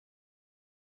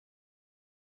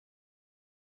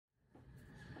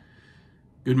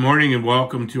Good morning and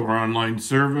welcome to our online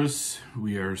service.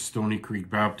 We are Stony Creek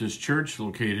Baptist Church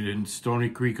located in Stony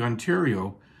Creek,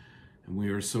 Ontario, and we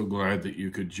are so glad that you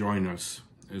could join us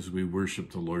as we worship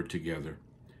the Lord together.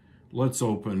 Let's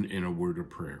open in a word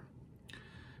of prayer.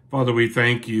 Father, we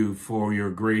thank you for your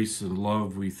grace and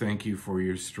love. We thank you for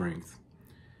your strength.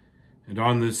 And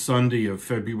on this Sunday of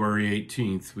February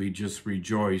 18th, we just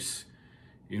rejoice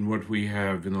in what we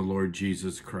have in the Lord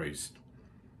Jesus Christ.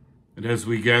 And as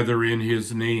we gather in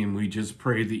his name, we just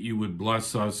pray that you would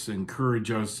bless us,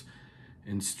 encourage us,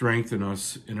 and strengthen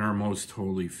us in our most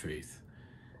holy faith.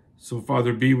 So,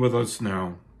 Father, be with us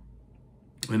now.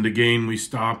 And again, we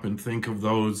stop and think of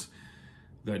those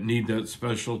that need that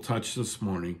special touch this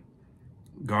morning.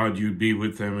 God, you be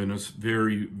with them in a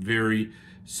very, very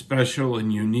special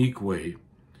and unique way,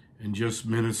 and just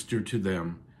minister to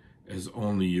them as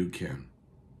only you can.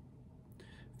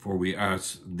 For we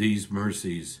ask these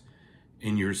mercies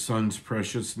in your Son's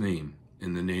precious name,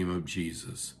 in the name of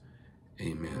Jesus.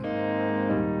 Amen.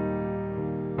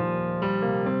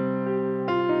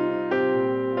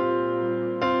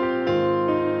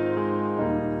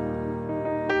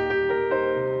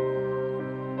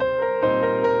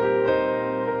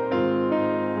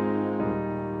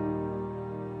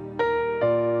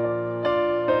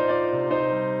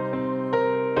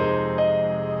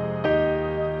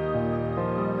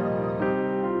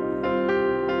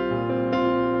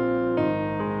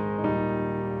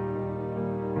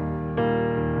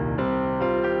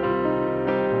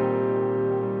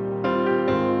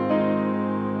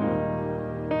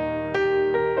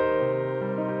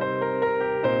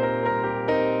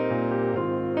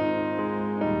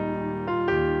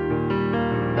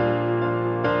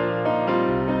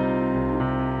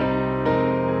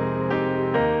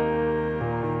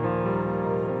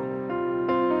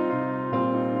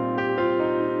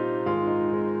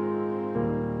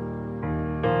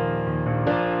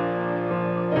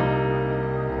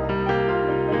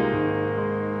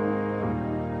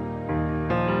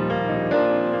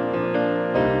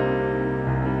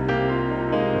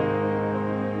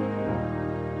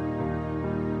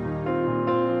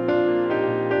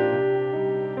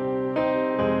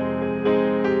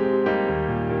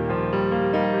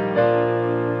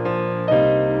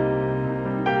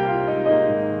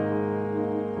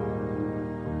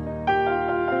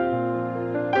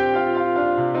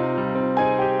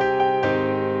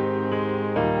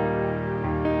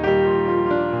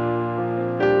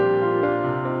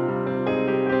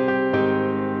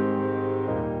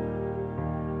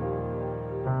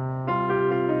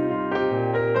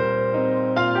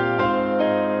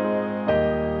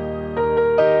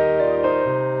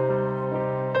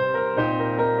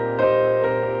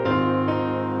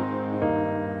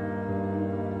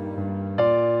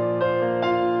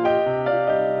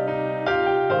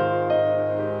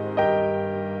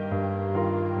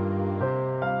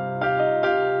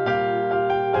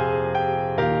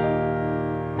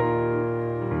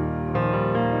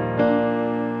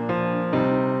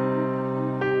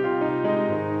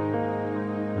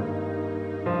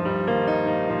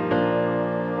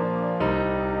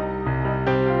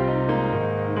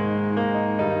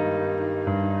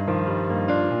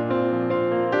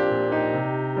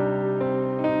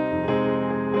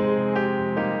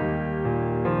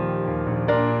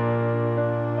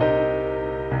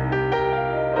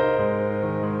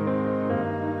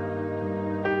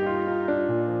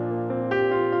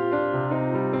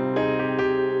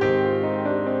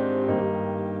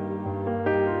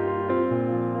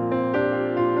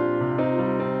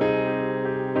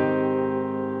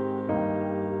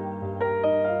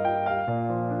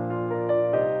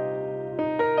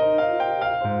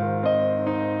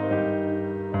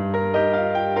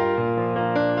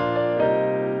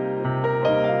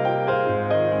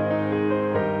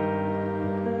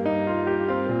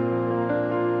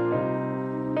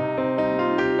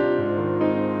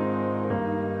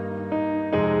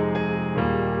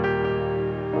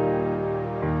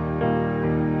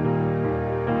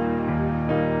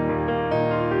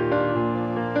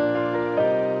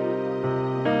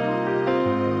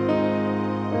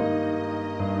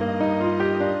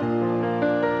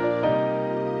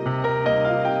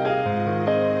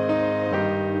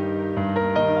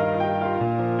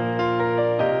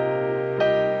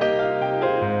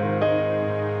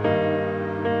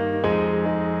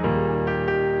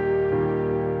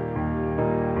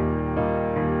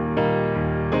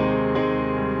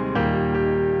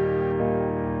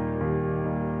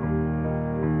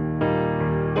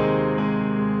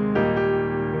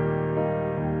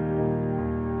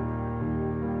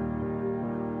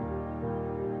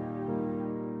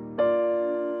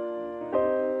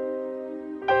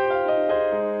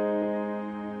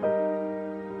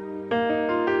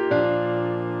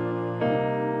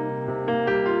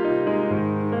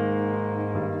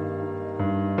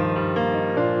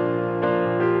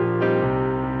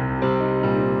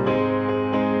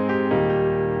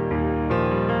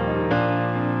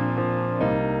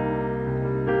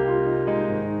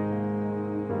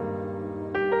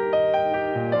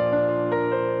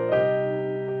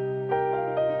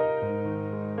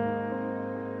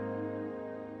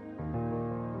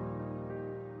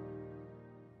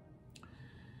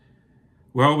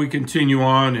 Well, we continue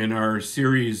on in our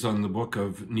series on the book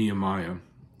of Nehemiah,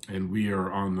 and we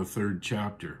are on the 3rd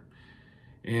chapter.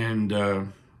 And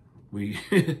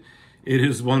it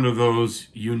is one of those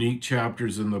unique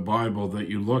chapters in the Bible that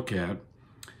you look at,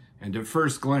 and at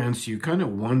first glance, you kind of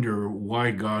wonder why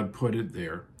God put it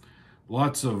there.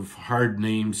 Lots of hard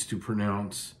names to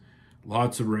pronounce,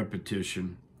 lots of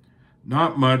repetition,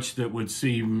 not much that would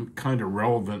seem kind of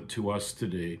relevant to us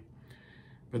today.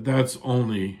 But that's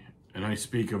only, and I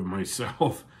speak of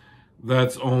myself,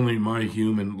 that's only my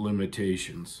human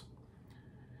limitations.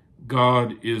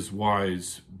 God is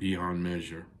wise beyond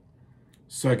measure.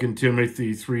 2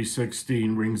 Timothy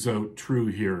 3:16 rings out true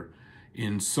here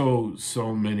in so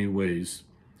many ways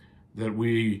that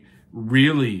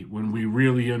when we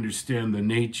really understand the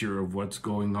nature of what's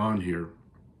going on here,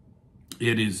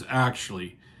 it is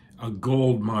actually a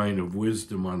gold mine of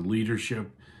wisdom on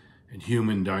leadership and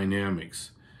human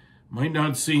dynamics. Might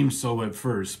not seem so at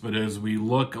first, but as we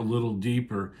look a little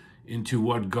deeper into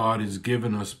what God has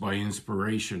given us by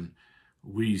inspiration,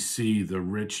 we see the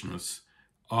richness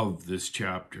of this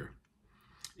chapter.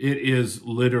 It is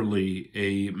literally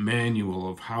a manual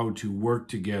of how to work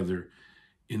together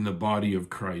in the body of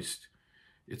Christ.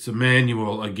 It's a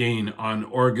manual, again, on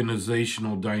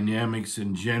organizational dynamics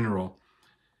in general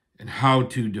and how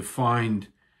to define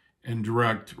and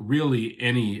direct really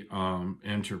any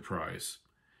enterprise.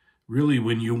 Really,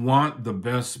 when you want the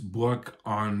best book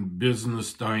on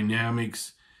business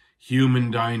dynamics,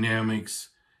 human dynamics,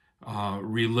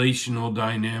 relational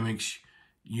dynamics,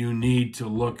 you need to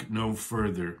look no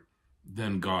further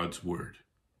than God's Word.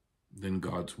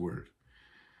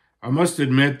 I must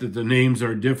admit that the names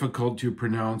are difficult to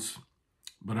pronounce,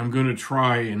 but I'm going to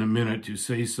try in a minute to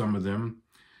say some of them,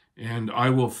 and I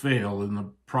will fail in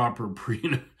the proper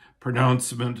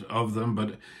pronouncement of them.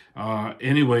 But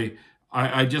anyway,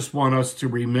 I just want us to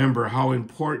remember how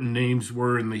important names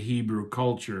were in the Hebrew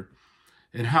culture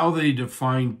and how they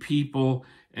defined people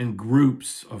and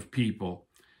groups of people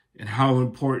and how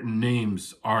important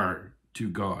names are to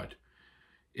God.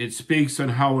 It speaks on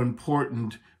how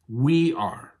important we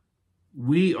are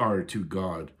to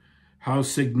God, how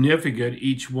significant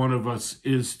each one of us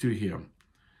is to Him,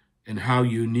 and how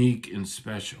unique and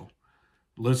special.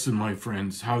 Listen, my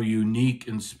friends, how unique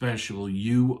and special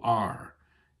you are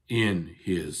in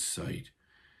His sight.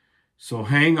 So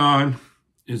hang on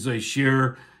as I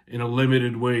share in a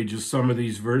limited way just some of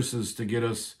these verses to get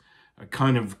us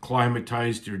kind of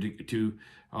climatized or to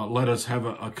let us have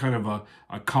a kind of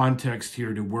a context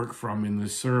here to work from in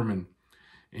this sermon.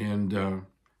 And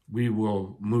we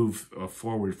will move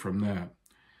forward from that.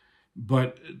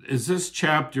 But as this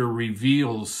chapter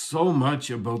reveals so much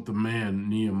about the man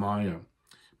Nehemiah,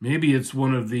 maybe it's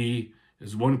one of the,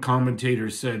 as one commentator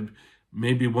said,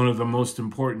 maybe one of the most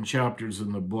important chapters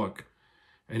in the book.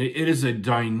 And it is a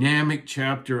dynamic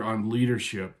chapter on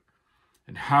leadership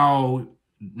and how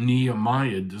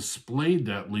Nehemiah displayed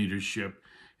that leadership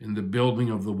in the building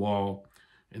of the wall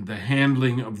and the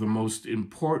handling of the most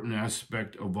important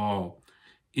aspect of all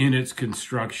in its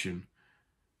construction,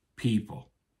 people.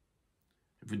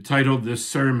 I've entitled this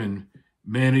sermon,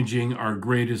 Managing Our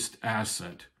Greatest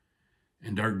Asset.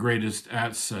 And our greatest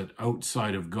asset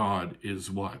outside of God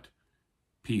is what?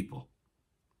 People.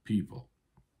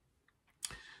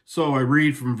 So I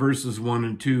read from verses 1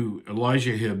 and 2.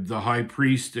 Elijahib, the high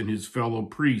priest, and his fellow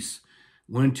priests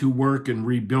went to work and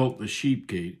rebuilt the sheep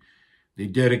gate. They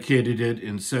dedicated it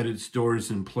and set its doors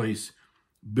in place,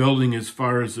 building as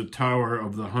far as the Tower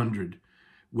of the 100,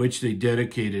 which they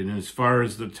dedicated, and as far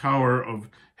as the Tower of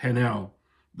Hanel.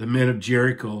 The men of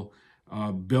Jericho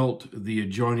built the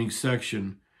adjoining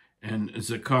section, and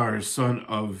Zechar, son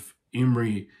of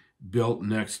Imri, built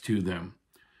next to them.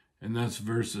 And that's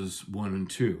verses 1 and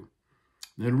 2.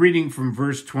 Then reading from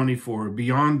verse 24,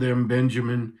 beyond them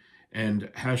Benjamin and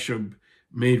Hashab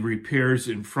made repairs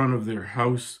in front of their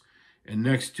house, and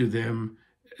next to them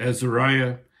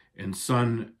Azariah and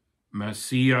son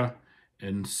Maaseiah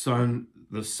and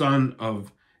the son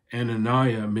of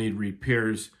Ananiah made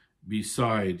repairs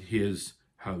beside his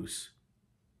house.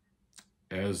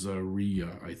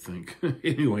 Azariah, I think.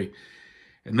 Anyway,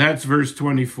 and that's verse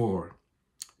 24.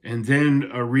 And then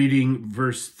reading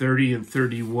verse 30 and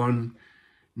 31,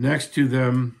 next to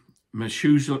them,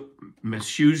 Meshulam,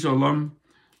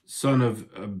 son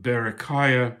of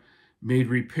Berechiah, made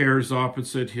repairs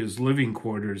opposite his living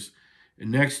quarters,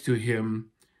 and next to him,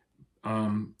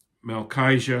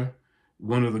 Malchijah,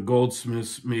 one of the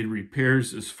goldsmiths, made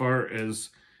repairs as far as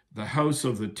the house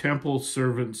of the temple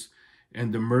servants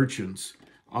and the merchants,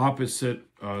 opposite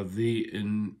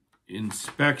the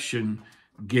inspection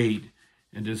gate,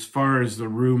 and as far as the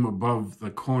room above the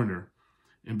corner.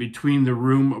 and between the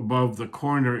room above the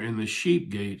corner and the sheep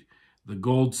gate, the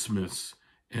goldsmiths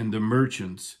and the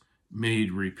merchants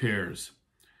made repairs.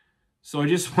 So I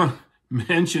just want to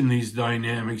mention these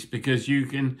dynamics because you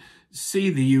can see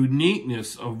the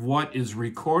uniqueness of what is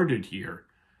recorded here.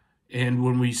 And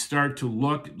when we start to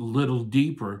look a little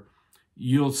deeper,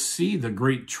 you'll see the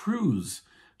great truths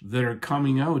that are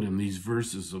coming out in these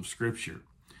verses of Scripture.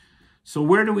 So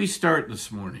where do we start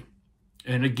this morning?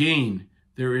 And again,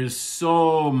 there is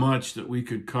so much that we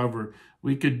could cover.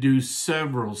 We could do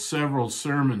several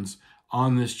sermons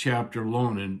on this chapter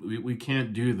alone, and we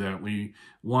can't do that. We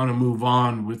want to move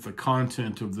on with the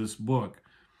content of this book.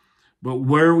 But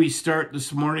where we start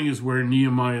this morning is where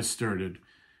Nehemiah started,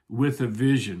 with a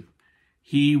vision.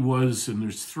 He was, and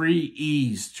there's 3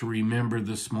 E's to remember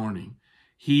this morning.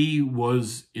 He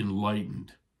was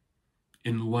enlightened.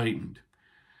 Enlightened.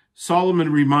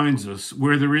 Solomon reminds us,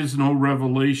 where there is no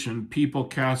revelation, people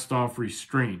cast off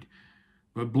restraint.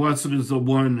 But blessed is the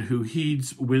one who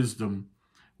heeds wisdom's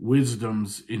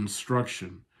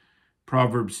instruction.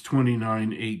 Proverbs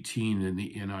 29:18 in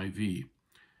the NIV.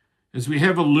 As we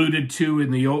have alluded to in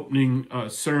the opening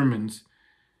sermons,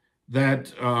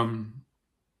 that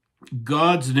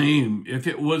God's name, if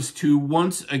it was to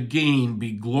once again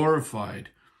be glorified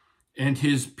and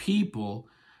his people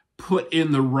put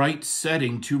in the right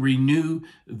setting to renew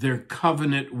their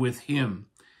covenant with him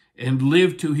and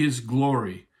live to his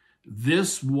glory,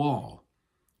 this wall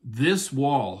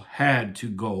had to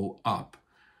go up.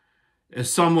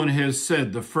 As someone has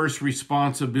said, the first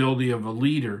responsibility of a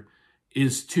leader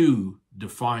is to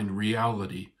define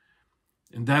reality.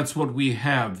 And that's what we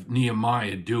have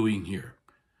Nehemiah doing here,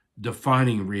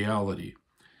 defining reality.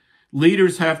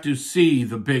 Leaders have to see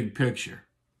the big picture.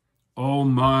 Oh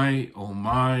my, oh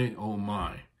my, oh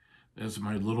my. As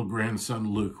my little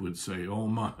grandson Luke would say, oh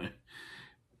my.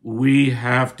 We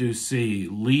have to see,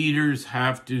 leaders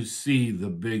have to see the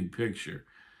big picture.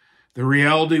 The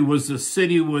reality was the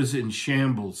city was in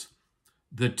shambles.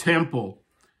 The temple,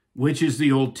 which is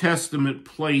the Old Testament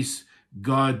place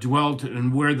God dwelt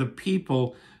and where the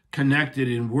people connected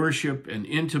in worship and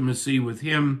intimacy with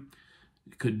him,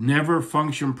 could never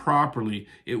function properly.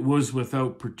 It was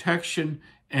without protection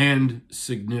and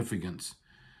significance.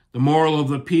 The moral of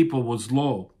the people was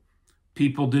low.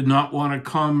 People did not want to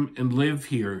come and live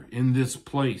here in this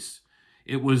place.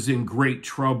 It was in great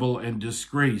trouble and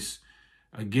disgrace.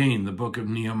 Again, the book of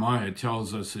Nehemiah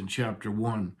tells us in chapter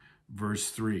 1, verse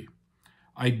 3.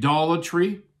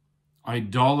 Idolatry,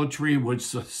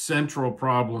 which the central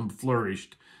problem,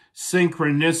 flourished.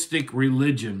 Synchronistic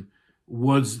religion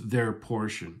was their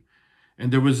portion,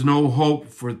 and there was no hope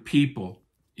for people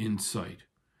in sight.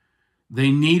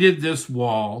 They needed this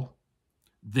wall.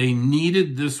 They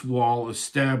needed this wall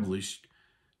established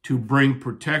to bring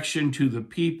protection to the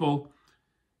people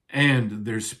and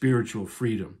their spiritual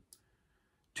freedom,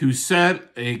 to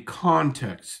set a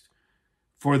context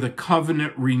for the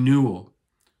covenant renewal,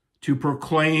 to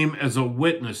proclaim as a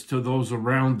witness to those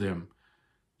around them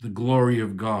the glory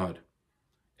of God,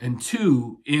 and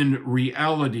to, in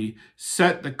reality,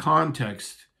 set the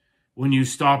context, when you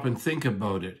stop and think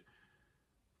about it,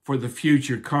 for the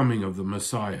future coming of the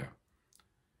Messiah.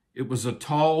 It was a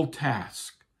tall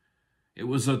task. It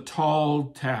was a tall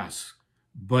task,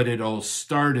 but it all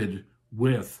started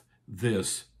with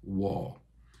this wall.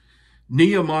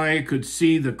 Nehemiah could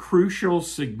see the crucial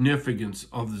significance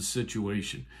of the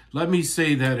situation. Let me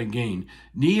say that again.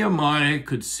 Nehemiah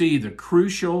could see the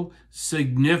crucial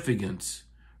significance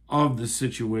of the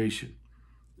situation.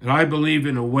 And I believe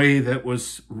in a way that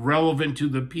was relevant to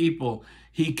the people,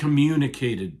 he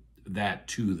communicated that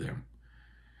to them.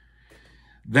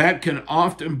 That can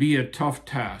often be a tough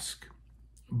task,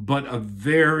 but a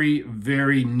very,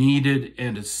 very needed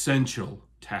and essential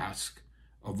task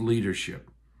of leadership.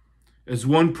 As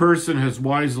one person has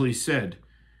wisely said,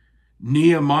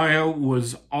 Nehemiah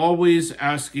was always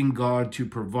asking God to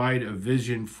provide a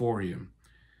vision for him.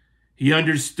 He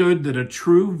understood that a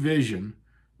true vision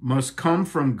must come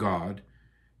from God.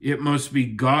 It must be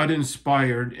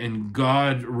God-inspired and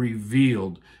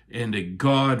God-revealed, and a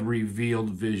God-revealed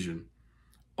vision.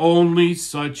 Only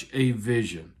such a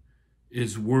vision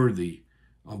is worthy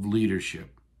of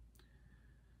leadership.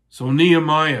 So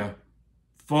Nehemiah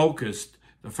focused.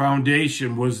 The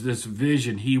foundation was this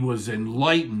vision. He was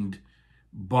enlightened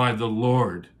by the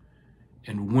Lord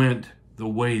and went the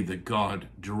way that God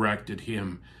directed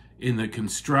him in the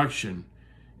construction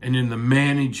and in the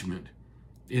management,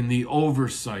 in the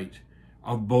oversight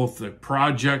of both the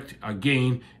project,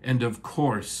 again, and of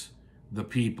course, the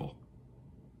people.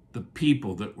 The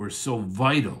people that were so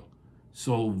vital,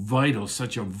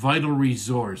 such a vital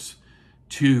resource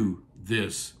to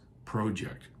this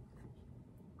project.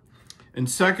 And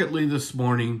secondly, this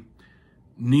morning,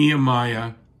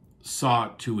 Nehemiah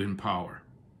sought to empower.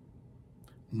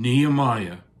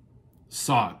 Nehemiah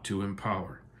sought to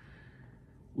empower.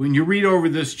 When you read over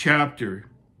this chapter,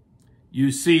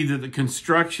 you see that the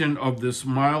construction of this 1.5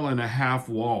 mile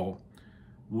wall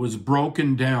was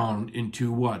broken down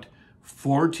into what?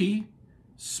 40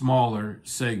 smaller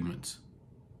segments.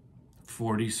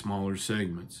 40 smaller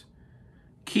segments.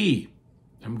 Key.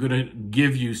 I'm going to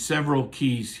give you several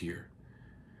keys here.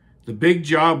 The big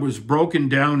job was broken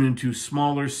down into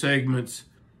smaller segments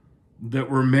that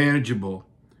were manageable,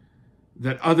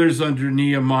 that others under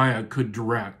Nehemiah could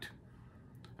direct.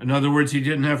 In other words, he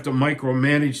didn't have to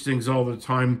micromanage things all the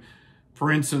time.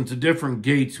 For instance, the different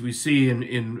gates we see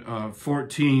in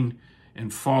 14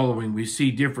 and following, we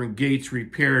see different gates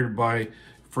repaired by,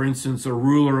 for instance, a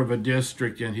ruler of a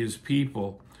district and his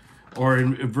people. Or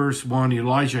in verse 1,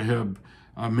 Elijah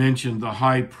mentioned the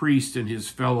high priest and his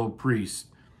fellow priests.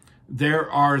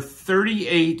 There are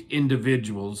 38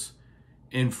 individuals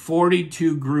and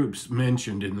 42 groups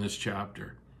mentioned in this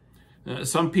chapter.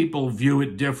 Some people view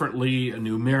it differently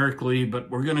numerically, but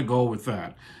we're going to go with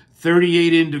that.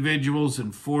 38 individuals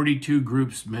and 42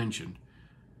 groups mentioned.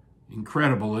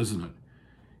 Incredible, isn't it?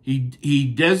 He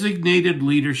designated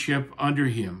leadership under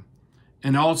him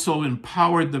and also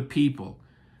empowered the people,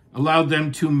 allowed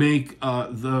them to make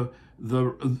the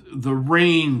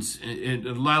reins, it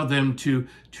allowed them to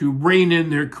rein in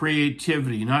their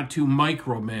creativity, not to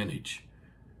micromanage.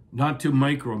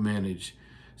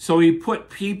 So he put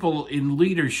people in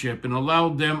leadership and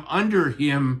allowed them under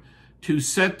him to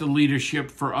set the leadership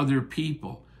for other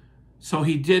people. So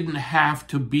he didn't have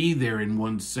to be there in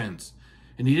one sense.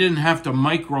 And he didn't have to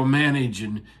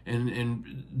micromanage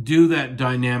and do that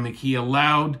dynamic. He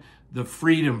allowed the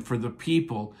freedom for the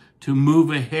people to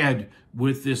move ahead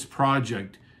with this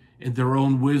project in their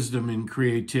own wisdom and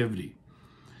creativity.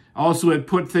 Also, it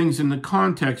put things in the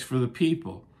context for the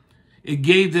people. It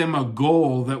gave them a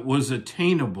goal that was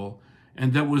attainable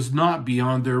and that was not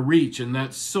beyond their reach. And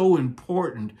that's so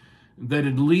important that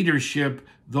in leadership,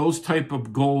 those type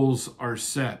of goals are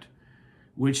set,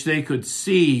 which they could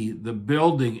see the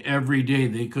building every day.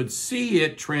 They could see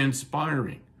it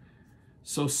transpiring.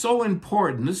 So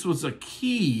important. This was a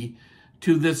key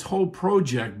to this whole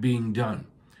project being done.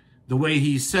 The way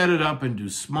he set it up into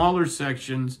smaller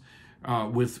sections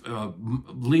with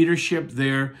leadership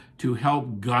there to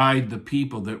help guide the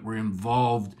people that were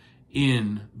involved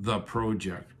in the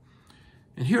project.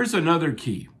 And here's another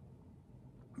key.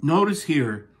 Notice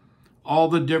here all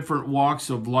the different walks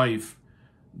of life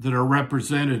that are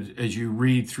represented as you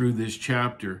read through this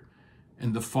chapter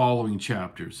and the following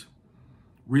chapters.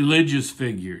 Religious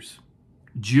figures,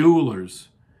 jewelers,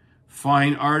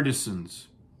 fine artisans,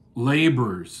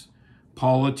 laborers,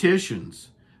 politicians,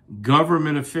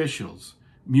 government officials,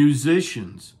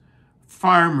 musicians,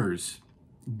 farmers,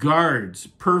 guards,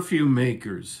 perfume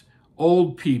makers,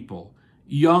 old people,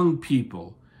 young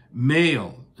people,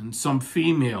 male, and some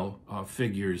female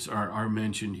figures are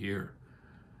mentioned here.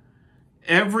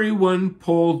 Everyone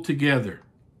pulled together.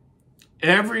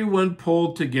 Everyone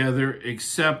pulled together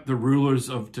except the rulers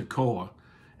of Tekoa.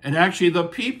 And actually the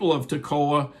people of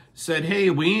Tekoa said,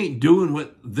 hey, we ain't doing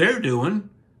what they're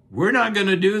doing. We're not going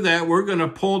to do that. We're going to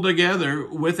pull together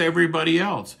with everybody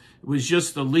else. It was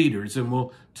just the leaders. And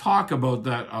we'll talk about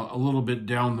that a little bit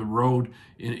down the road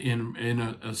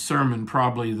in a sermon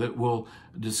probably that we'll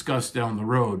discuss down the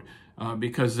road.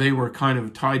 Because they were kind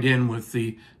of tied in with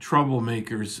the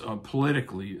troublemakers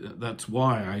politically. That's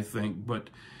why, I think.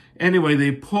 But anyway,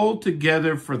 they pulled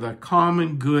together for the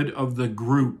common good of the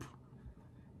group.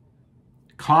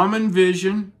 Common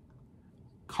vision,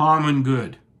 common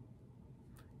good.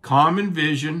 Common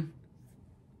vision,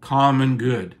 common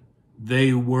good.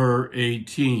 They were a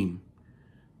team.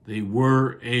 They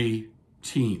were a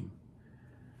team.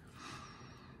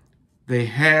 They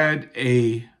had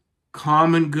a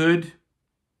common good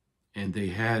and they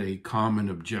had a common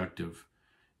objective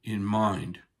in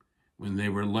mind when they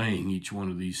were laying each one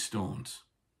of these stones.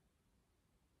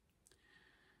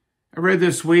 I read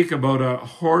this week about a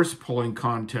horse pulling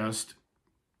contest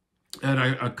at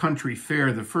a country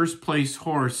fair. The first place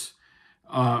horse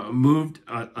moved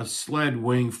a sled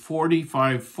weighing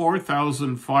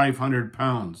 4,500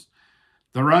 pounds.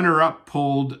 The runner-up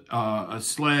pulled a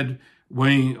sled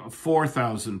weighing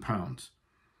 4,000 pounds.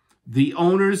 The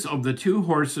owners of the two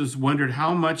horses wondered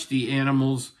how much the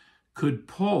animals could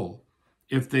pull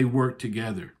if they worked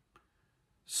together.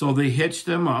 So they hitched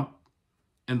them up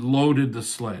and loaded the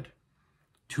sled.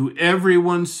 To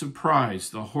everyone's surprise,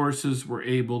 the horses were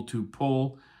able to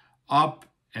pull up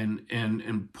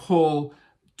and pull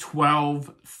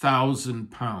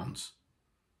 12,000 pounds.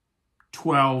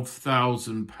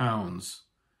 12,000 pounds.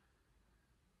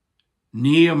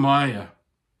 Nehemiah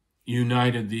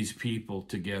united these people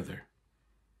together.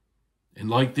 And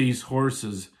like these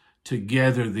horses,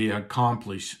 together they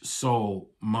accomplished so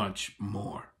much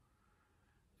more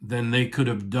than they could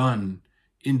have done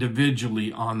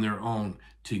individually on their own.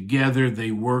 Together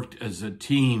they worked as a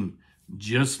team,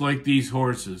 just like these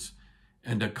horses,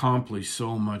 and accomplished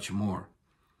so much more.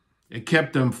 It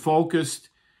kept them focused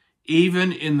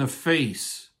even in the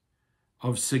face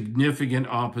of significant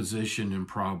opposition and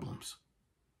problems.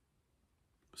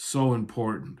 So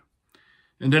important.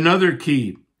 And another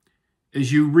key,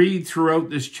 as you read throughout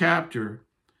this chapter,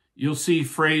 you'll see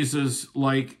phrases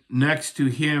like next to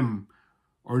him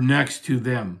or next to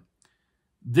them.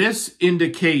 This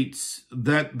indicates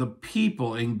that the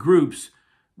people and groups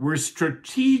were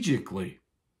strategically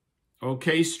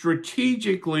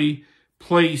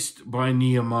placed by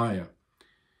Nehemiah.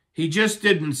 He just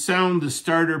didn't sound the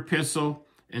starter pistol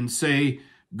and say,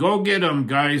 go get them,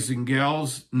 guys and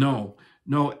gals. No,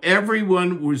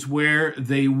 everyone was where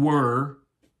they were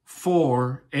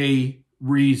for a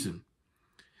reason.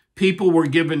 People were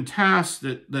given tasks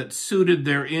that suited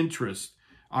their interest,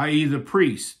 i.e. the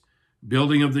priest,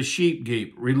 building of the sheep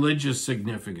gate, religious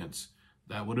significance.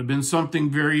 That would have been something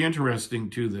very interesting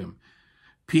to them.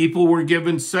 People were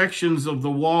given sections of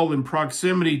the wall in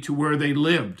proximity to where they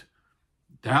lived.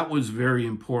 That was very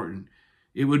important.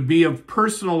 It would be of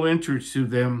personal interest to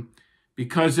them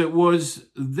because it was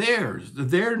theirs,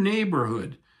 their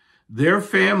neighborhood, their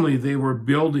family they were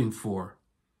building for.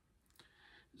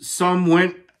 Some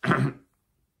went, and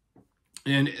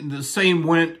the same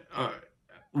went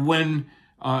when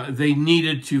they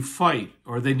needed to fight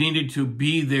or they needed to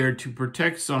be there to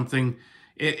protect something.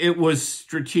 It was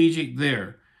strategic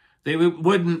there. They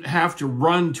wouldn't have to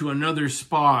run to another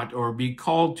spot or be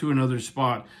called to another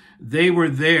spot. They were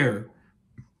there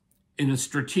in a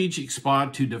strategic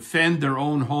spot to defend their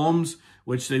own homes,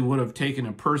 which they would have taken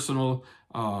a personal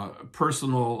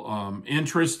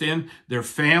interest in. Their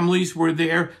families were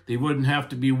there. They wouldn't have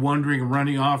to be wondering and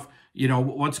running off,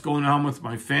 what's going on with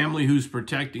my family, who's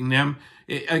protecting them.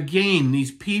 Again,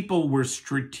 these people were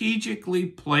strategically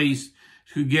placed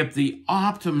to get the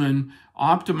optimum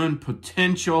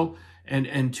potential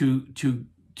and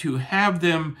to have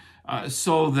them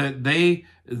so that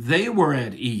they were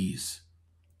at ease.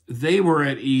 They were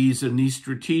at ease in these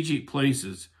strategic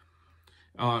places.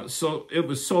 So it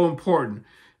was so important.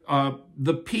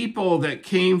 The people that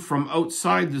came from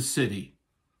outside the city,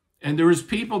 and there was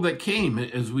people that came,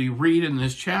 as we read in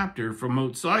this chapter, from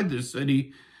outside the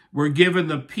city, were given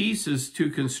the pieces to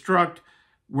construct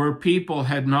where people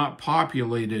had not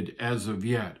populated as of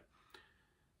yet.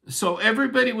 So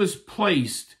everybody was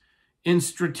placed in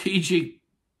strategic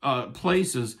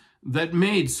places that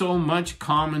made so much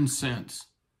common sense.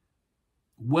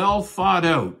 Well thought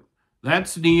out.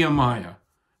 That's Nehemiah,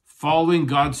 following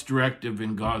God's directive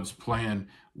and God's plan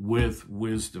with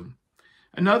wisdom.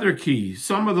 Another key,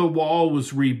 some of the wall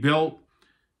was rebuilt,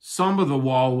 some of the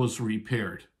wall was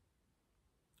repaired.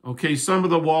 Okay, some of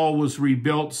the wall was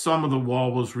rebuilt, some of the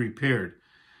wall was repaired.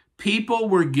 People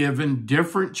were given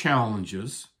different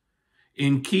challenges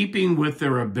in keeping with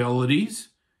their abilities,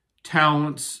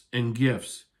 talents, and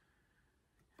gifts.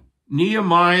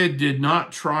 Nehemiah did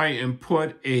not try and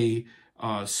put a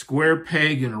square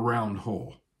peg in a round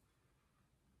hole.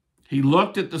 He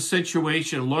looked at the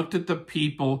situation, looked at the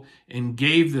people, and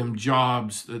gave them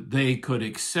jobs that they could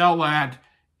excel at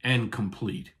and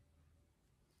complete.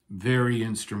 Very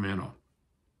instrumental.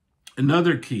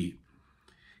 Another key,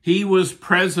 he was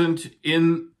present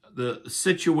in the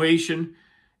situation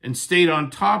and stayed on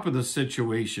top of the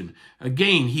situation.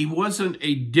 Again, he wasn't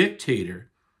a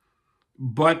dictator,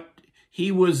 but he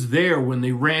was there when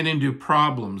they ran into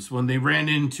problems, when they ran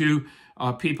into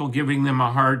people giving them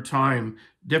a hard time,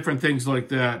 different things like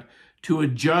that, to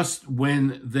adjust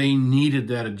when they needed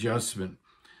that adjustment.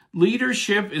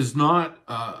 Leadership is not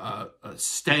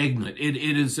stagnant. It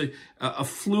is a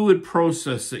fluid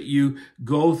process that you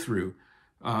go through.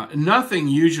 Nothing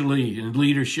usually in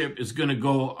leadership is going to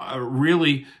go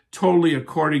really totally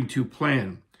according to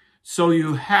plan. So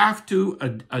you have to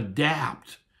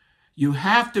adapt. You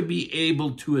have to be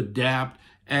able to adapt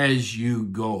as you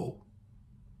go.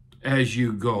 As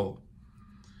you go.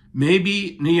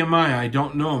 Maybe Nehemiah, I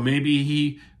don't know, maybe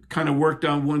he kind of worked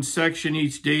on one section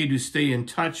each day to stay in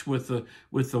touch with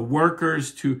the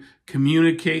workers, to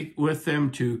communicate with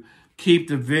them, to keep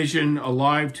the vision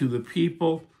alive to the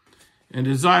people. And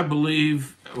as I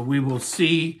believe we will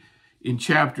see in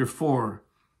chapter 4,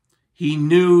 He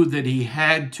knew that he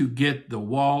had to get the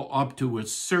wall up to a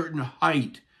certain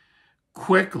height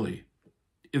quickly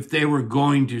if they were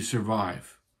going to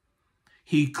survive.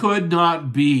 He could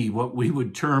not be what we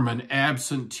would term an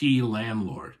absentee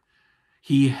landlord.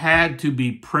 He had to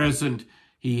be present.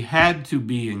 He had to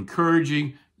be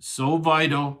encouraging, so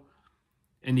vital,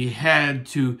 and he had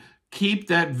to keep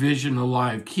that vision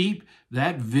alive, keep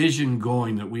that vision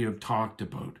going that we have talked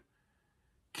about.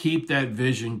 Keep that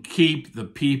vision, keep the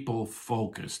people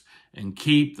focused, and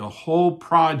keep the whole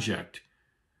project,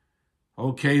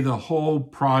 the whole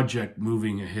project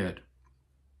moving ahead.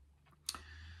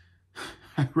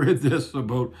 I read this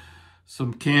about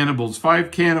some cannibals.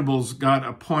 5 cannibals got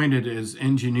appointed as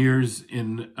engineers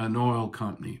in an oil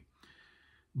company.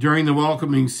 During the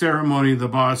welcoming ceremony, the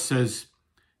boss says,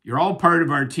 "You're all part of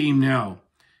our team now.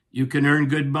 You can earn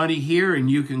good money here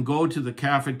and you can go to the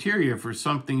cafeteria for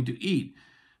something to eat.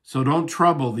 So don't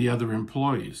trouble the other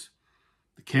employees."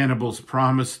 The cannibals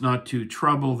promised not to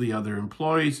trouble the other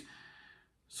employees.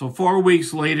 So 4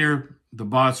 weeks later, the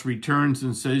boss returns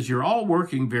and says, "You're all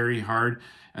working very hard,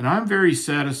 and I'm very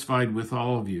satisfied with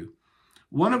all of you.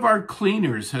 One of our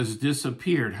cleaners has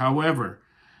disappeared. However,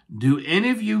 do any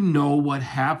of you know what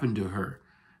happened to her?"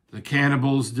 The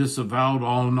cannibals disavowed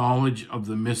all knowledge of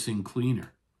the missing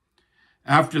cleaner.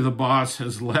 After the boss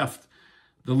has left,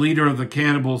 the leader of the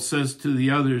cannibals says to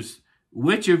the others,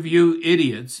 "Which of you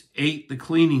idiots ate the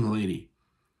cleaning lady?"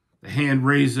 The hand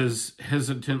raises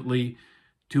hesitantly,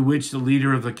 to which the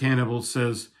leader of the cannibals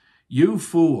says, "You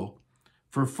fool.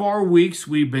 For 4 weeks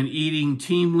we've been eating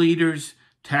team leaders,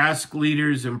 task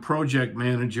leaders, and project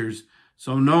managers,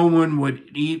 so no one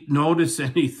would notice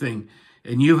anything,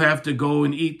 and you have to go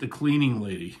and eat the cleaning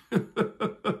lady."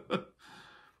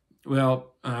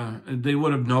 Well, they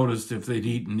would have noticed if they'd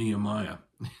eaten Nehemiah.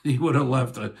 He would have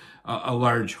left a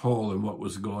large hole in what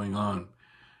was going on.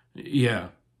 Yeah,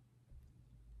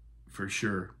 for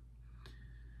sure.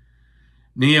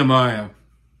 Nehemiah,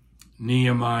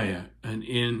 an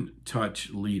in-touch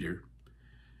leader.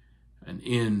 An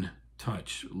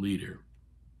in-touch leader.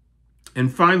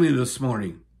 And finally this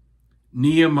morning,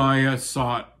 Nehemiah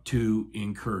sought to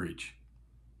encourage.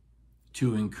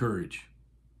 To encourage.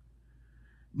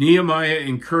 Nehemiah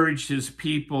encouraged his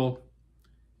people,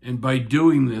 and by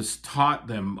doing this, taught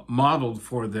them, modeled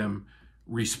for them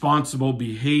responsible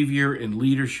behavior and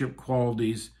leadership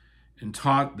qualities, and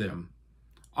taught them,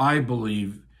 I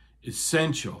believe,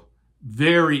 essential,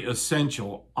 very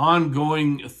essential,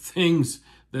 ongoing things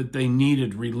that they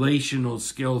needed, relational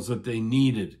skills that they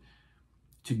needed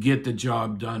to get the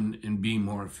job done and be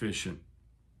more efficient.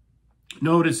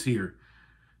 Notice here,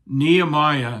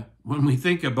 Nehemiah, when we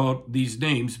think about these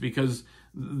names, because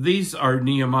these are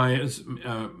Nehemiah's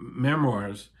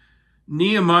memoirs,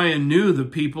 Nehemiah knew the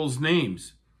people's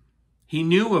names. He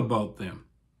knew about them.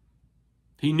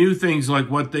 He knew things like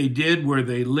what they did, where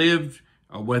they lived,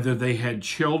 whether they had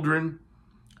children,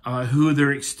 who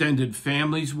their extended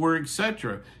families were,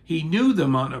 etc. He knew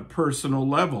them on a personal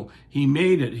level. He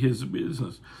made it his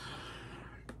business.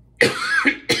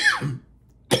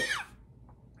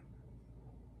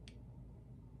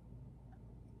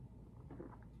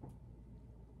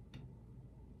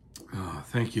 Oh,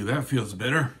 thank you. That feels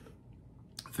better.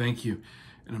 Thank you.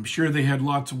 And I'm sure they had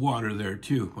lots of water there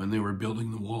too when they were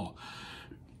building the wall.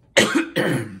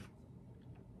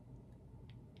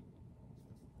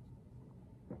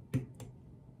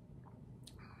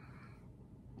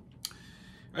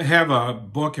 I have a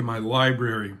book in my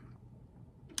library,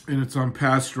 and it's on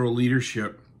pastoral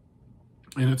leadership,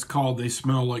 and it's called They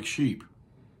Smell Like Sheep.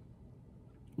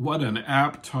 What an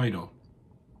apt title.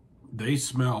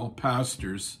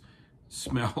 Pastors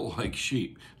smell like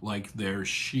sheep, like they're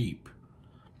sheep.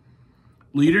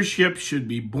 Leadership should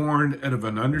be born out of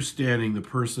an understanding, the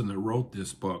person that wrote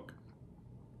this book,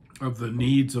 of the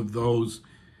needs of those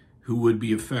who would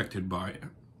be affected by it.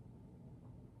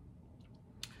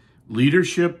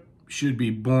 Leadership should be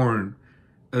born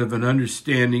out of an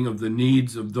understanding of the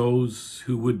needs of those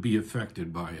who would be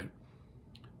affected by it.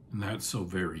 And that's so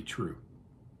very true.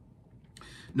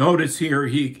 Notice here,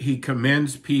 he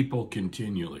commends people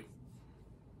continually.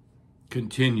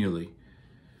 Continually.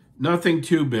 Nothing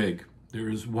too big. There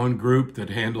is one group that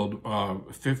handled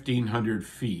 1,500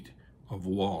 feet of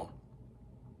wall.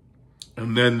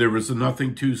 And then there was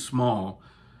nothing too small,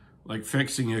 like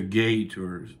fixing a gate,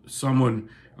 or someone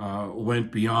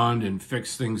went beyond and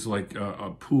fixed things like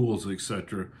pools,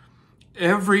 etc.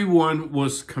 Everyone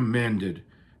was commended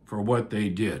for what they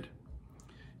did.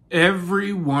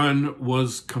 Everyone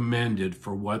was commended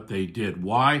for what they did.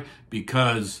 Why?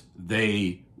 Because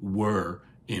they were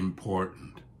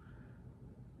important.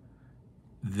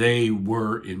 They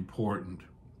were important.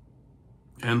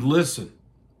 And listen,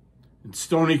 in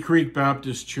Stony Creek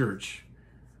Baptist Church,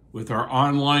 with our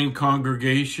online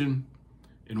congregation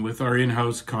and with our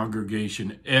in-house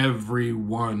congregation,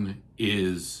 everyone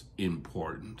is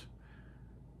important.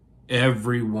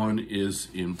 Everyone is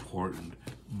important.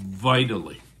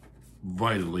 Vitally,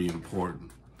 vitally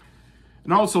important.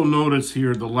 And also notice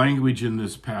here the language in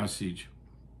this passage.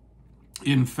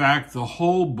 In fact, the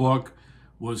whole book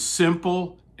was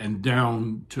simple and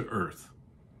down to earth.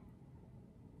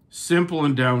 Simple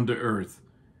and down to earth.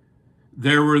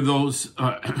 There were those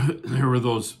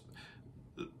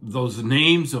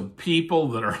names of people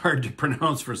that are hard to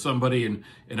pronounce for somebody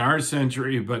in our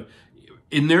century, but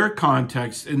in their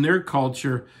context, in their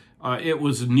culture, it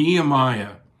was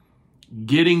Nehemiah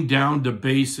getting down to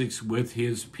basics with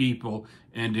his people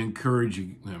and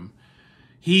encouraging them.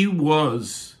 He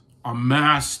was a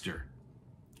master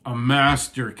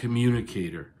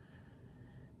communicator.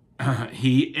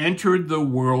 He entered the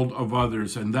world of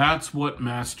others, and that's what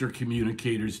master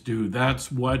communicators do.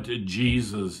 That's what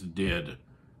Jesus did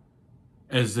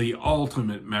as the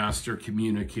ultimate master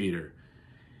communicator.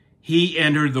 He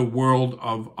entered the world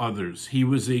of others. He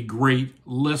was a great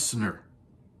listener.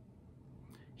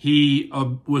 He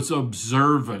was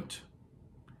observant.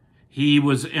 He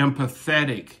was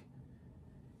empathetic.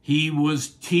 He was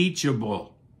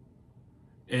teachable.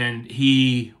 And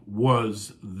he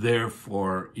was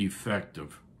therefore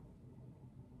effective.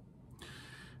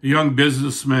 A young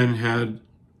businessman had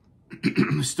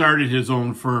started his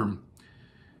own firm.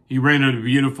 He rented a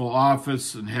beautiful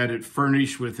office and had it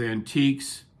furnished with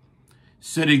antiques.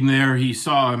 Sitting there, he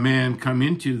saw a man come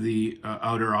into the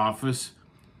outer office,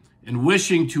 and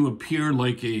wishing to appear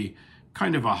like a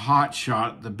kind of a hot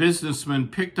shot, the businessman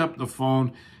picked up the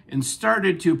phone and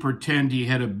started to pretend he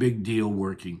had a big deal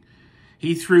working.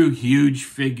 He threw huge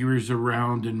figures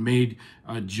around and made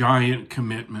giant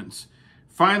commitments.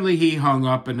 Finally, he hung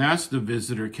up and asked the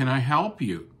visitor, "Can I help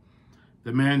you?"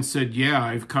 The man said, "Yeah,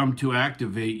 I've come to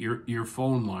activate your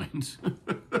phone lines."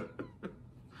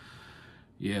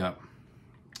 Yeah,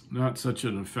 not such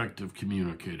an effective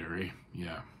communicator, eh?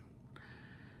 Yeah.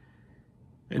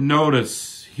 And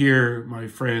notice here, my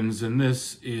friends, and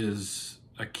this is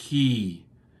a key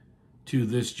to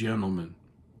this gentleman,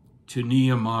 to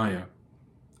Nehemiah,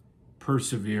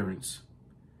 perseverance.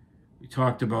 We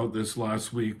talked about this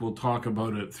last week. We'll talk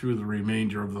about it through the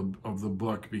remainder of the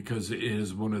book, because it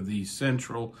is one of the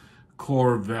central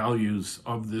core values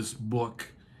of this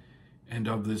book and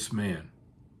of this man.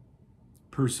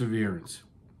 Perseverance.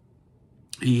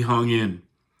 He hung in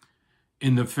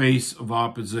the face of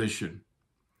opposition.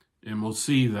 And we'll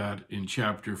see that in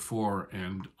chapter 4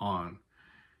 and on.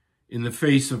 In the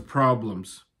face of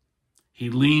problems, he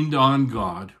leaned on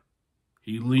God.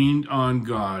 He leaned on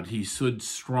God. He stood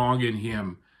strong in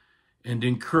him and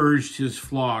encouraged his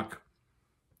flock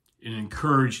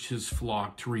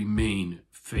to remain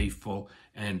faithful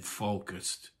and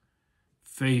focused.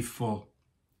 Faithful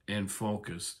and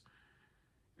focused.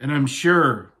 And I'm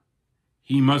sure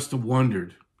he must have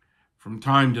wondered from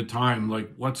time to time,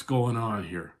 like, what's going on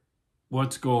here?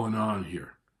 What's going on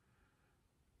here?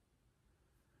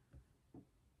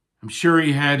 I'm sure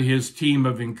he had his team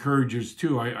of encouragers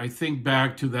too. I think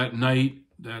back to that night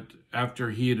that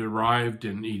after he had arrived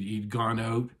and he'd gone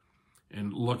out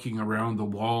and looking around the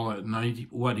wall at night,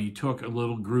 he took a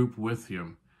little group with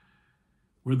him.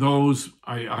 Were those,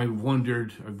 I've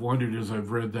wondered as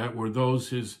I've read that, were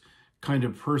those his kind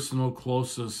of personal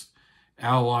closest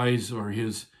allies or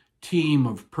his team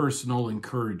of personal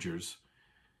encouragers?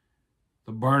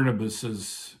 The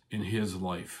Barnabases in his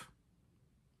life.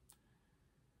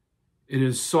 It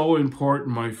is so important,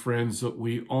 my friends, that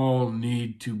we all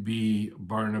need to be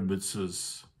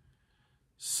Barnabases,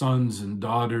 sons and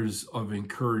daughters of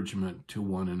encouragement to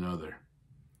one another.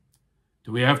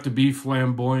 Do we have to be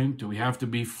flamboyant? Do we have to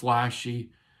be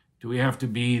flashy? Do we have to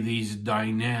be these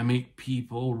dynamic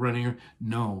people running?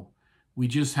 No, we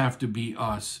just have to be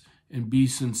us and be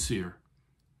sincere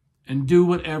and do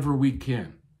whatever we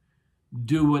can.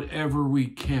 Do whatever we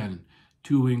can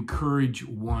to encourage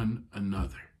one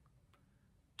another.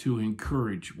 To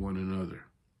encourage one another.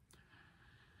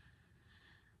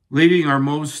 Leading our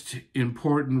most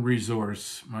important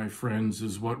resource, my friends,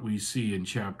 is what we see in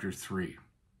chapter 3.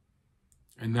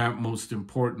 And that most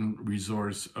important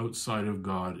resource outside of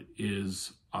God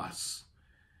is us,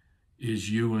 is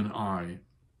you and I,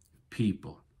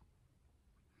 people.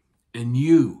 And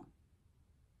you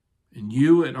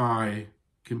and I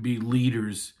can be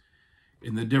leaders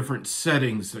in the different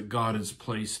settings that God has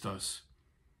placed us.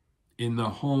 In the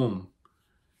home,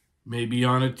 maybe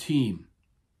on a team,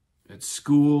 at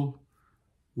school,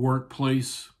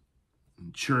 workplace,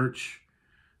 church,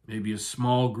 maybe a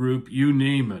small group, you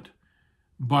name it,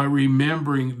 by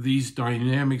remembering these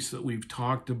dynamics that we've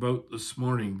talked about this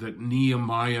morning, that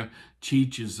Nehemiah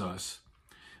teaches us.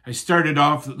 I started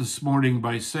off this morning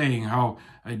by saying how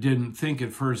I didn't think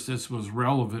at first this was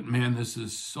relevant. Man, this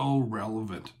is so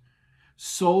relevant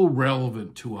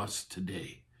to us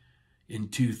today in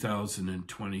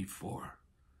 2024.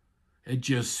 It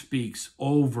just speaks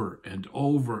over and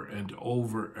over and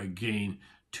over again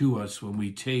to us when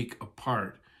we take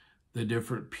apart the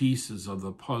different pieces of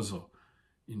the puzzle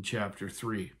in chapter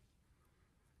 3.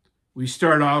 We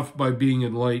start off by being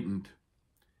enlightened,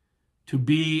 to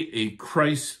be a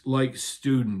Christ-like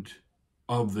student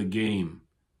of the game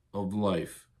of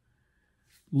life,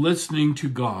 listening to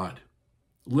God,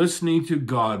 listening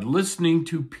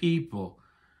to people,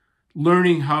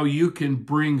 learning how you can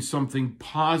bring something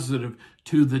positive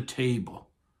to the table.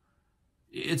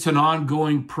 It's an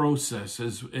ongoing process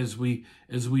as we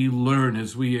learn,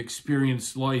 as we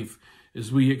experience life,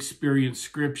 as we experience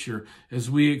Scripture, as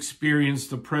we experience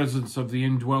the presence of the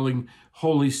indwelling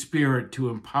Holy Spirit to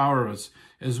empower us,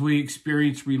 as we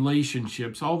experience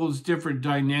relationships, all those different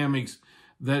dynamics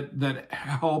that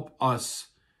help us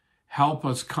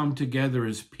come together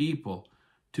as people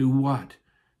to what?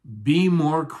 Be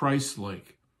more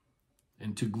Christ-like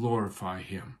and to glorify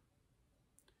Him.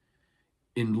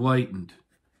 Enlightened,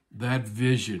 that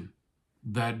vision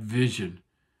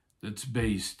that's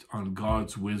based on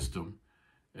God's wisdom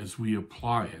as we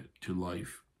apply it to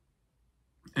life.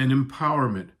 And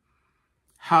empowerment.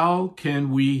 How can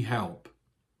we help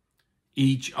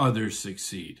each other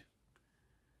succeed?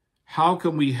 How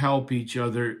can we help each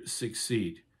other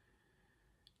succeed?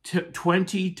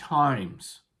 20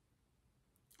 times.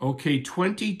 Okay,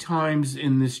 20 times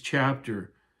in this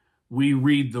chapter, we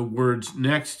read the words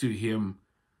next to him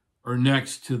or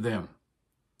next to them.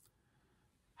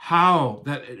 How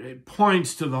that it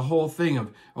points to the whole thing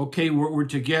of, okay, we're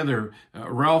together.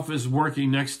 Ralph is working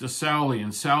next to Sally,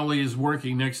 and Sally is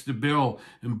working next to Bill,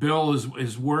 and Bill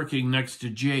is working next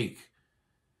to Jake.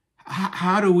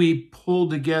 How do we pull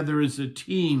together as a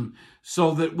team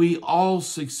so that we all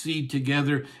succeed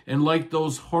together, and like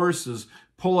those horses,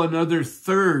 pull another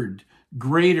third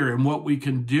greater in what we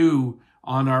can do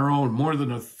on our own, more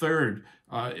than a third.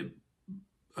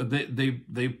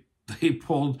 They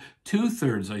pulled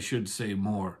 2/3, I should say,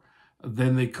 more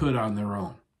than they could on their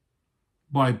own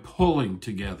by pulling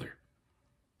together.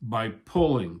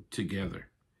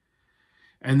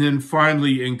 And then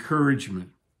finally,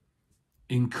 encouragement.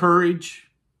 Encourage.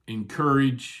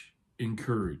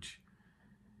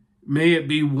 May it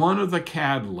be one of the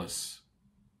catalysts.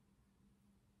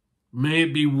 May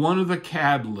it be one of the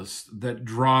catalysts that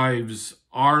drives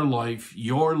our life,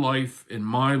 your life, and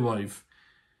my life,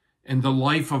 and the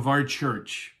life of our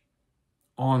church,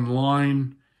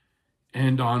 online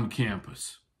and on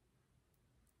campus.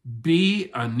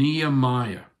 Be a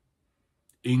Nehemiah.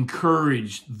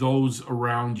 Encourage those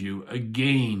around you.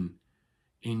 Again,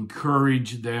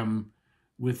 encourage them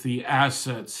with the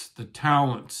assets, the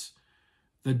talents,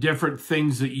 the different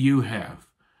things that you have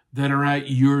that are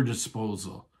at your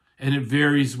disposal. And it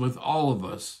varies with all of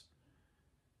us.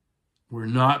 We're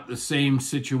not the same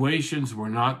situations. We're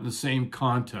not in the same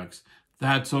context.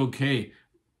 That's okay.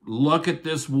 Look at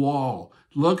this wall.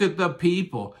 Look at the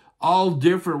people. All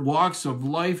different walks of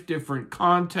life, different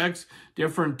contexts,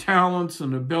 different talents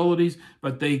and abilities.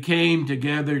 But they came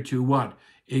together to what?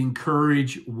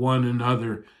 Encourage one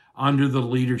another under the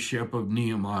leadership of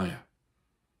Nehemiah.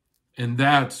 And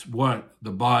that's what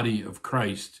the body of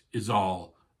Christ is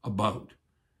all about.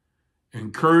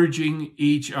 Encouraging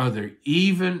each other,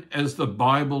 even as the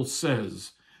Bible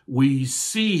says, we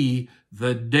see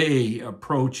the day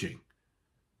approaching.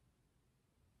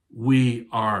 We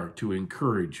are to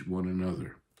encourage one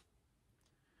another.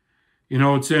 You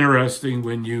know, it's interesting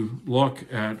when you look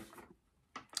at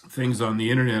things on the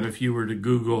internet, if you were to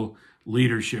Google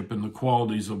leadership and the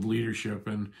qualities of leadership,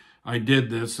 and I did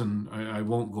this and I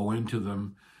won't go into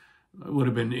them. It would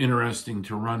have been interesting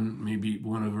to run maybe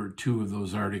one or two of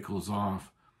those articles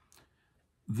off.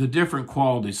 The different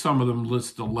qualities, some of them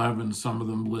list 11, some of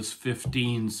them list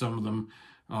 15, some of them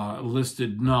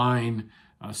listed 9,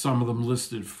 some of them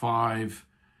listed 5.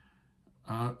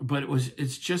 But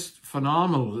it's just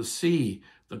phenomenal to see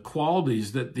the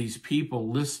qualities that these people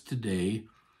list today,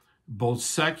 both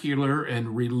secular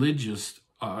and religious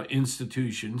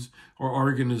institutions or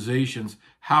organizations,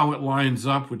 how it lines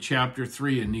up with chapter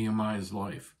 3 in Nehemiah's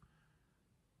life.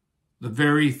 The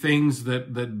very things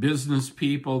that business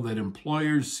people, that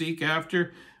employers seek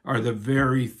after are the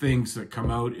very things that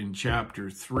come out in chapter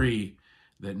 3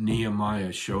 that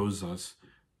Nehemiah shows us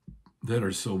that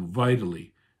are so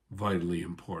vitally, vitally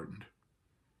important.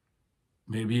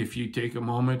 Maybe if you take a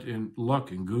moment and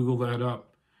look and Google that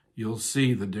up, you'll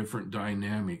see the different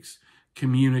dynamics,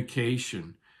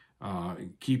 communication,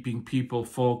 keeping people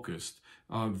focused,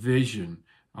 vision,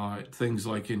 things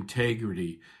like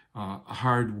integrity,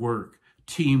 hard work,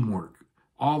 teamwork,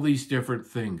 all these different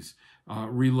things,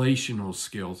 relational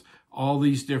skills, all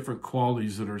these different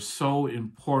qualities that are so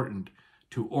important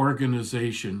to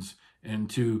organizations and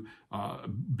to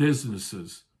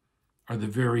businesses are the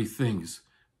very things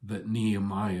that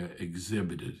Nehemiah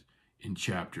exhibited in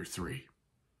chapter 3.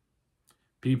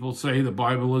 People say the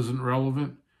Bible isn't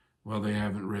relevant. Well, they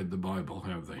haven't read the Bible,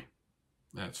 have they?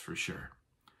 That's for sure.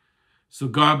 So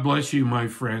God bless you, my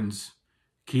friends.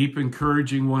 Keep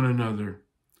encouraging one another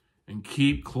and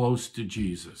keep close to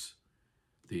Jesus,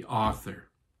 the author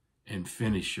and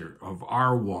finisher of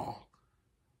our wall,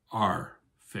 our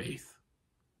faith.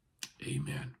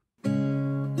 Amen.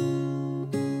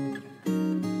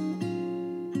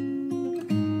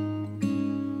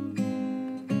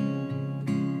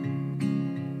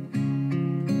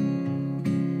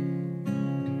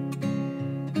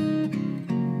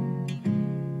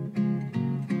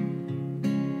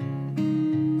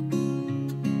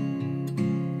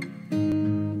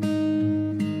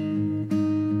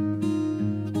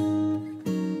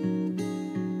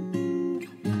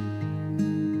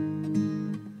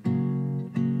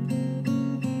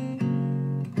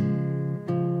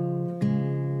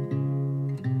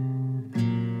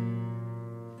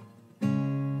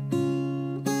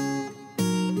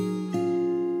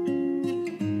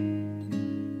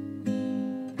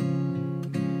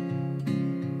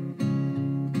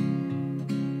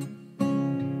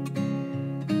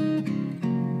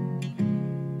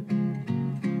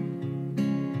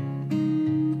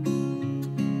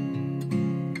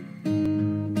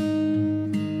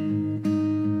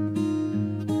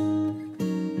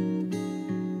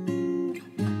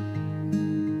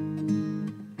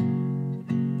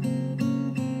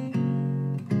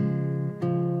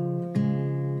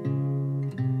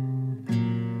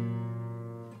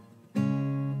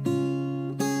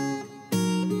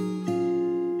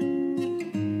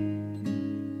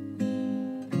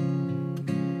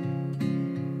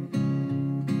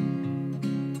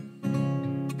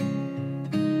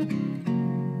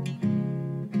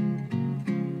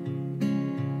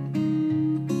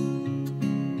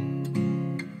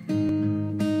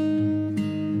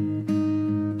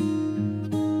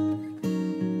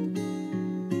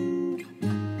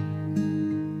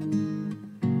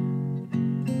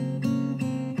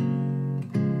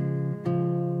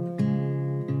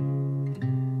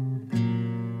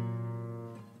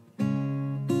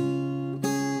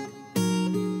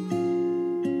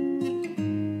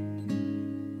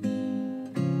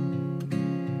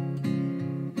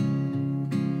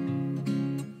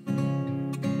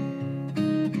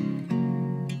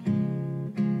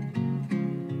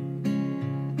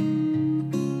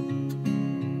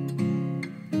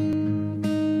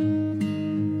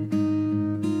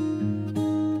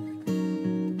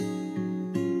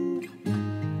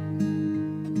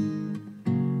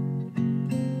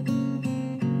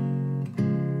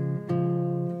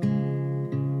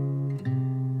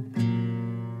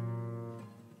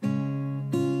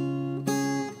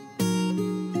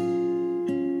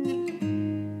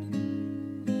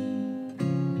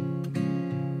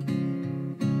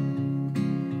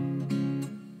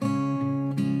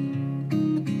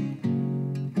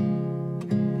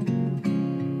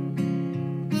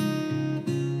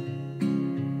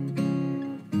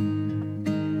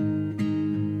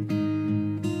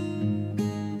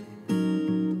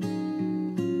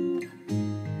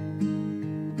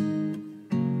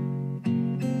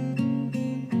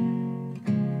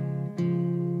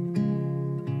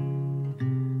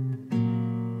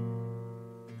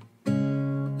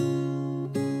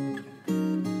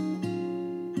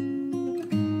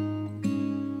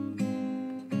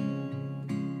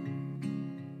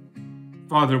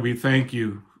 Father, we thank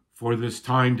you for this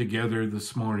time together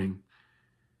this morning.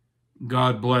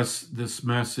 God bless this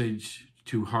message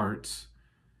to hearts.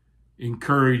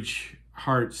 Encourage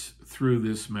hearts through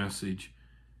this message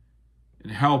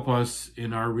and help us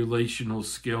in our relational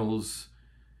skills,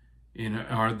 in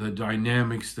the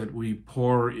dynamics that we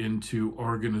pour into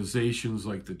organizations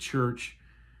like the church,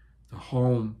 the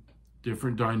home,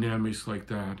 different dynamics like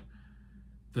that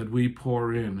we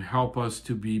pour in. Help us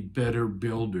to be better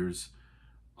builders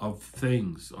of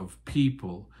things, of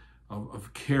people,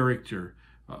 of character.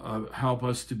 Help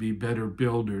us to be better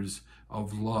builders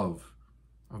of love,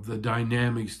 of the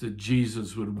dynamics that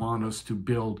Jesus would want us to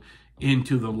build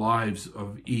into the lives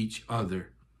of each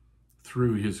other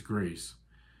through his grace.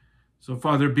 So,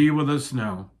 Father, be with us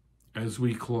now as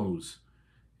we close.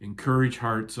 Encourage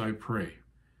hearts, I pray,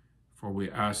 for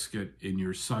we ask it in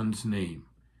your Son's name,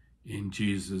 in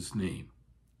Jesus' name.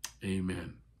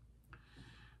 Amen.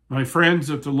 My friends,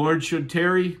 if the Lord should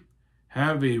tarry,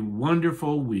 have a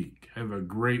wonderful week. Have a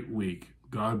great week.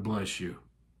 God bless you.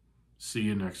 See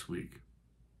you next week.